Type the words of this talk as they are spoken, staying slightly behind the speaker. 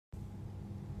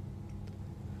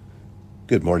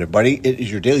Good morning, everybody. It is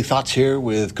your Daily Thoughts here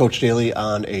with Coach Daly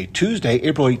on a Tuesday,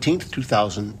 April 18th,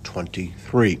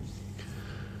 2023.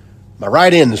 My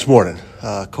ride in this morning,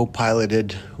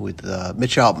 co-piloted with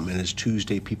Mitch Albom in his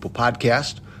Tuesday People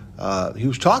podcast. He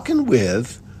was talking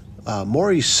with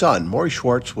Maury's son. Maury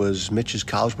Schwartz was Mitch's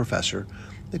college professor.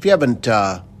 If you haven't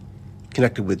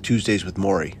connected with Tuesdays with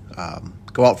Maury,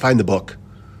 go out, find the book,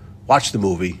 watch the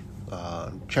movie,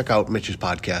 check out Mitch's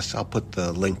podcast. I'll put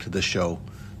the link to the show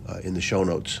in the show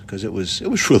notes because it was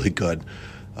really good.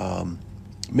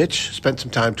 Mitch spent some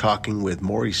time talking with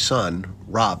Maury's son,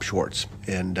 Rob Schwartz,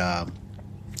 and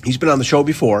he's been on the show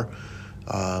before.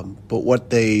 But what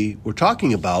they were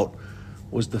talking about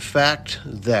was the fact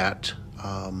that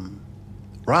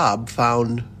Rob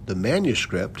found the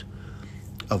manuscript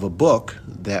of a book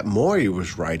that Maury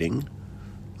was writing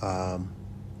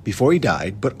before he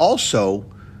died, but also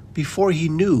before he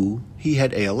knew he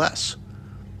had ALS.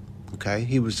 Okay,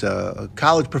 he was a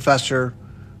college professor,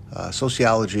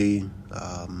 sociology,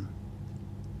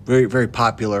 very, very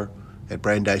popular at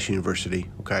Brandeis University.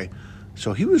 Okay,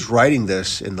 so he was writing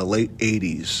this in the late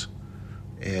 80s,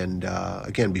 and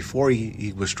again, before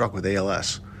he was struck with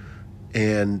ALS.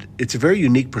 And it's a very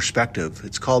unique perspective.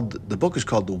 The book is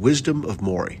called The Wisdom of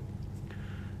Maury.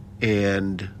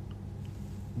 And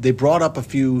they brought up a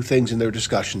few things in their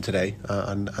discussion today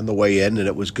on the way in, and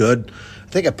it was good. I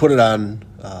think I put it on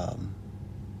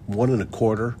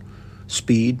 1.25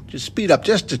 speed, just speed up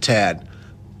just a tad,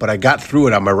 but I got through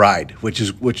it on my ride, which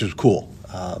is cool.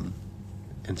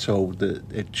 And so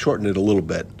it shortened it a little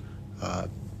bit.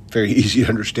 Very easy to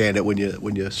understand it when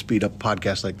you speed up a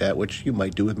podcast like that, which you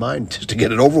might do with mine just to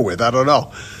get it over with. I don't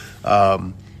know.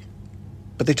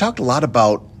 But they talked a lot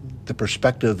about the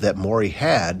perspective that Maury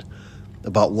had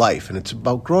about life, and it's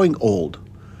about growing old.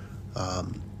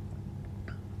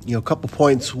 A couple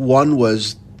points. One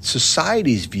was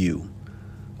society's view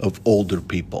of older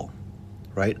people,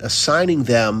 right? Assigning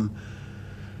them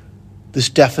this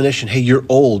definition, hey, you're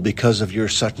old because of your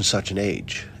such and such an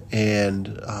age.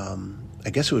 And I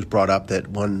guess it was brought up that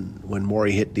when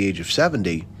Maury hit the age of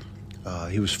 70,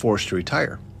 he was forced to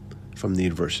retire from the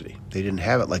university. They didn't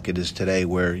have it like it is today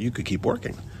where you could keep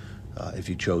working if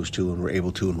you chose to and were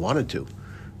able to and wanted to.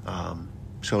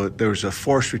 So there was a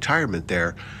forced retirement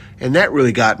there. And that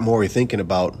really got Maury thinking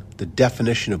about the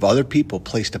definition of other people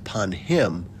placed upon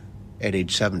him at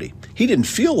age 70. He didn't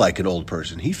feel like an old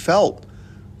person. He felt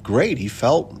great. He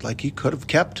felt like he could have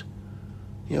kept,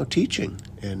 teaching.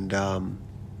 And,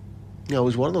 it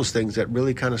was one of those things that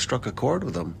really kind of struck a chord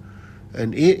with him.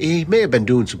 And he may have been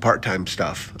doing some part-time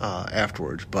stuff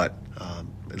afterwards, but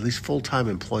at least full-time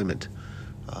employment.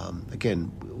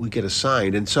 Again, we get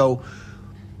assigned. And so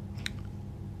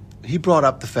he brought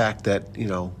up the fact that,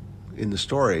 in the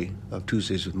story of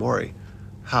Tuesdays with Maury,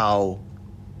 how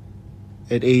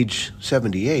at age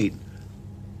 78,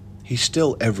 he's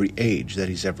still every age that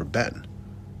he's ever been.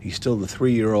 He's still the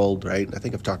 3-year-old, right? I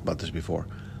think I've talked about this before.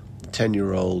 The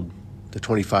 10-year-old, the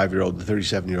 25-year-old, the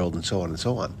 37-year-old, and so on and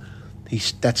so on.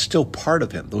 That's still part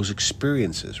of him, those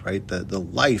experiences, right? The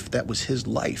life, that was his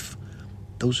life.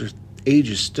 Those are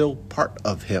ages still part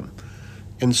of him.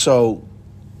 And so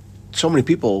many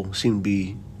people seem to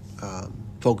be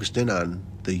focused in on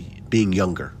the being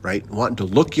younger, right? Wanting to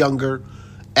look younger,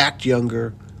 act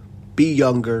younger, be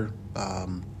younger,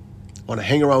 want to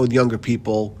hang around with younger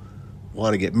people,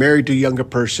 want to get married to a younger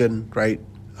person, right?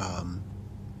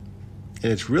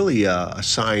 And it's really a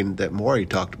sign that Maury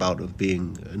talked about of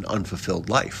being an unfulfilled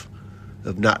life,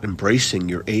 of not embracing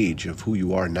your age, of who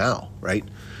you are now, right?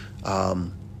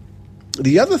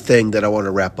 The other thing that I want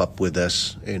to wrap up with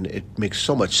this, and it makes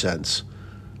so much sense,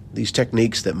 these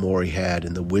techniques that Maury had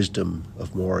and the wisdom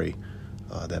of Maury,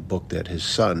 that book that his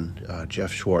son,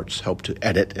 Jeff Schwartz, helped to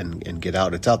edit and get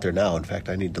out. It's out there now. In fact,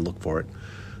 I need to look for it.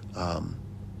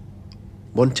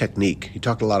 One technique, he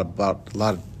talked about a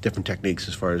lot of different techniques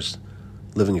as far as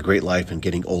living a great life and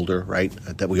getting older, right?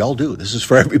 That we all do. This is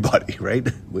for everybody, right?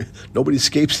 Nobody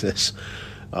escapes this.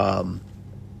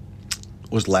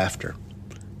 Was laughter.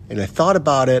 And I thought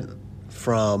about it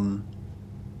from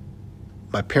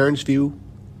my parents' view,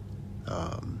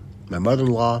 my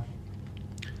mother-in-law,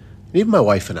 and even my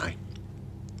wife and I.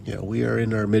 We are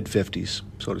in our mid-50s,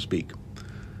 so to speak.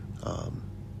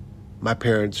 My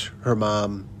parents, her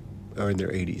mom, are in their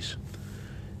 80s.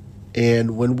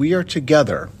 And when we are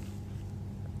together,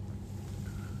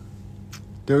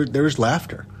 there's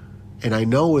laughter. And I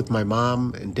know with my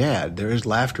mom and dad, there is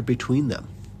laughter between them.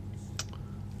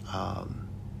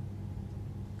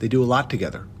 They do a lot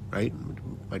together, right?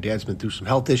 My dad's been through some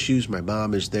health issues. My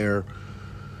mom is there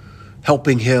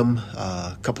helping him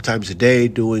a couple times a day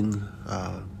doing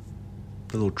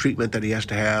the little treatment that he has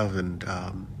to have, and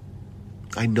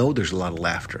I know there's a lot of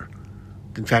laughter.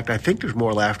 In fact, I think there's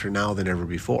more laughter now than ever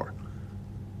before.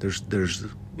 There's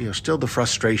still the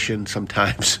frustration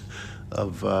sometimes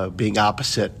of being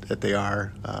opposite that they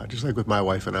are, just like with my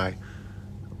wife and I.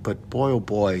 But boy, oh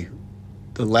boy,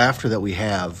 the laughter that we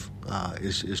have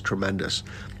is tremendous.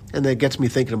 And that gets me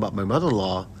thinking about my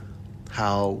mother-in-law,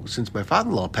 how since my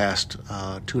father-in-law passed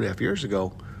 2.5 years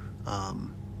ago,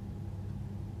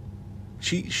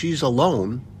 she's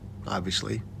alone,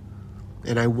 obviously.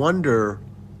 And I wonder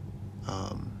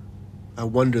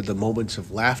the moments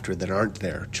of laughter that aren't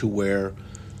there, to where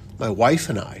my wife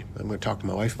and I'm going to talk to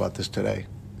my wife about this today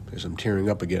because I'm tearing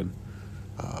up again.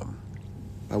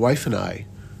 My wife and I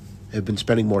have been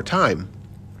spending more time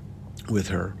with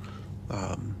her,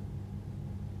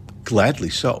 gladly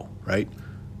so, right?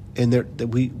 And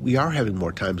we are having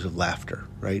more times of laughter,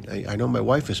 right? I know my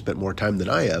wife has spent more time than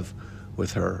I have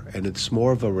with her, and it's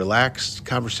more of a relaxed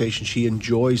conversation. She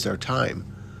enjoys our time,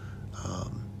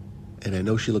 and I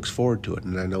know she looks forward to it,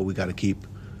 and I know we got to keep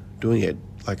doing it,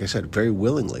 like I said, very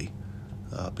willingly,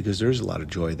 because there is a lot of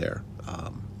joy there.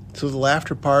 So the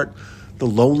laughter part, the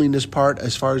loneliness part,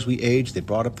 as far as we age, they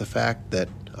brought up the fact that,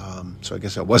 so I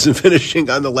guess I wasn't finishing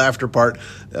on the laughter part.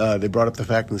 They brought up the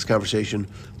fact in this conversation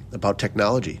about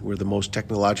technology. We're the most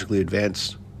technologically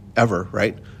advanced ever,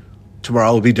 right?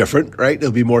 Tomorrow will be different, right?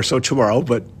 It'll be more so tomorrow,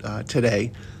 but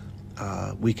today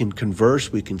we can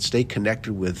converse, we can stay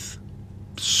connected with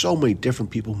so many different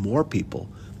people,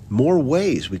 more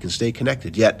ways we can stay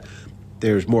connected. Yet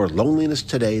there's more loneliness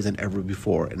today than ever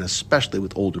before, and especially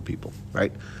with older people,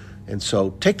 right? And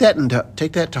so take that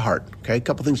to heart, okay? A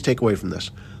couple things to take away from this.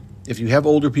 If you have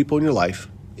older people in your life,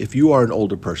 if you are an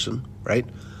older person, right,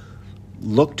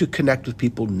 look to connect with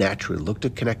people naturally. Look to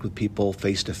connect with people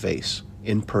face-to-face,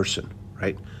 in person,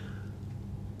 right?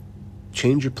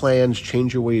 Change your plans,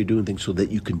 change your way of doing things so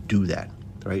that you can do that,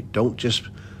 right? Don't just,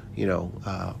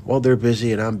 they're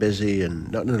busy and I'm busy,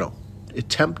 and no.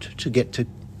 Attempt to get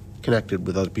connected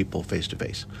with other people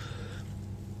face-to-face.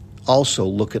 Also,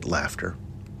 look at laughter.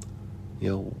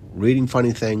 Reading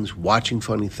funny things, watching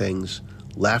funny things.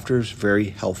 Laughter is very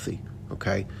healthy,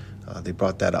 okay? They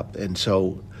brought that up. And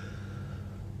so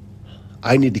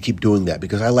I need to keep doing that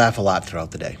because I laugh a lot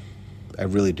throughout the day. I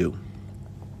really do.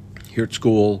 Here at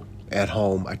school, at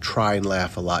home, I try and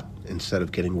laugh a lot instead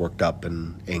of getting worked up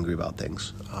and angry about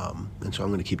things. And so I'm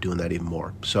going to keep doing that even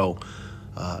more. So,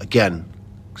 again,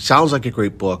 sounds like a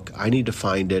great book. I need to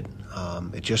find it.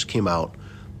 It just came out.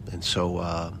 And so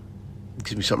it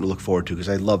gives me something to look forward to because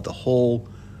I love the whole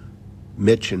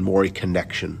Mitch and Maury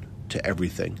connection to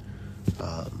everything.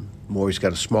 Maury's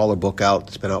got a smaller book out.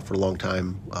 It's been out for a long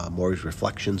time. Maury's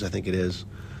Reflections, I think it is.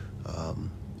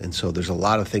 And so there's a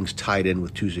lot of things tied in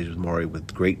with Tuesdays with Maury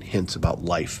with great hints about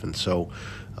life. And so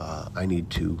I need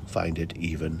to find it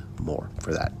even more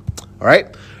for that. All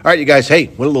right, you guys. Hey,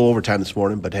 went a little overtime this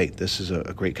morning, but hey, this is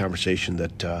a great conversation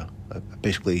that I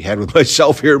basically had with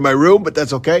myself here in my room, but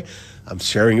that's okay. I'm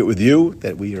sharing it with you,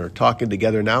 that we are talking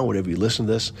together now. Whenever you listen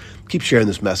to this, keep sharing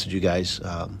this message, you guys.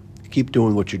 Keep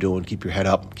doing what you're doing. Keep your head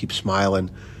up. Keep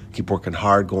smiling. Keep working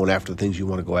hard, going after the things you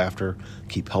want to go after.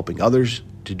 Keep helping others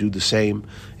to do the same,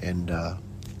 and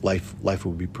life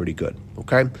will be pretty good,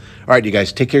 okay? All right, you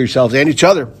guys, take care of yourselves and each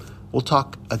other. We'll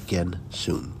talk again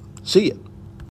soon. See you.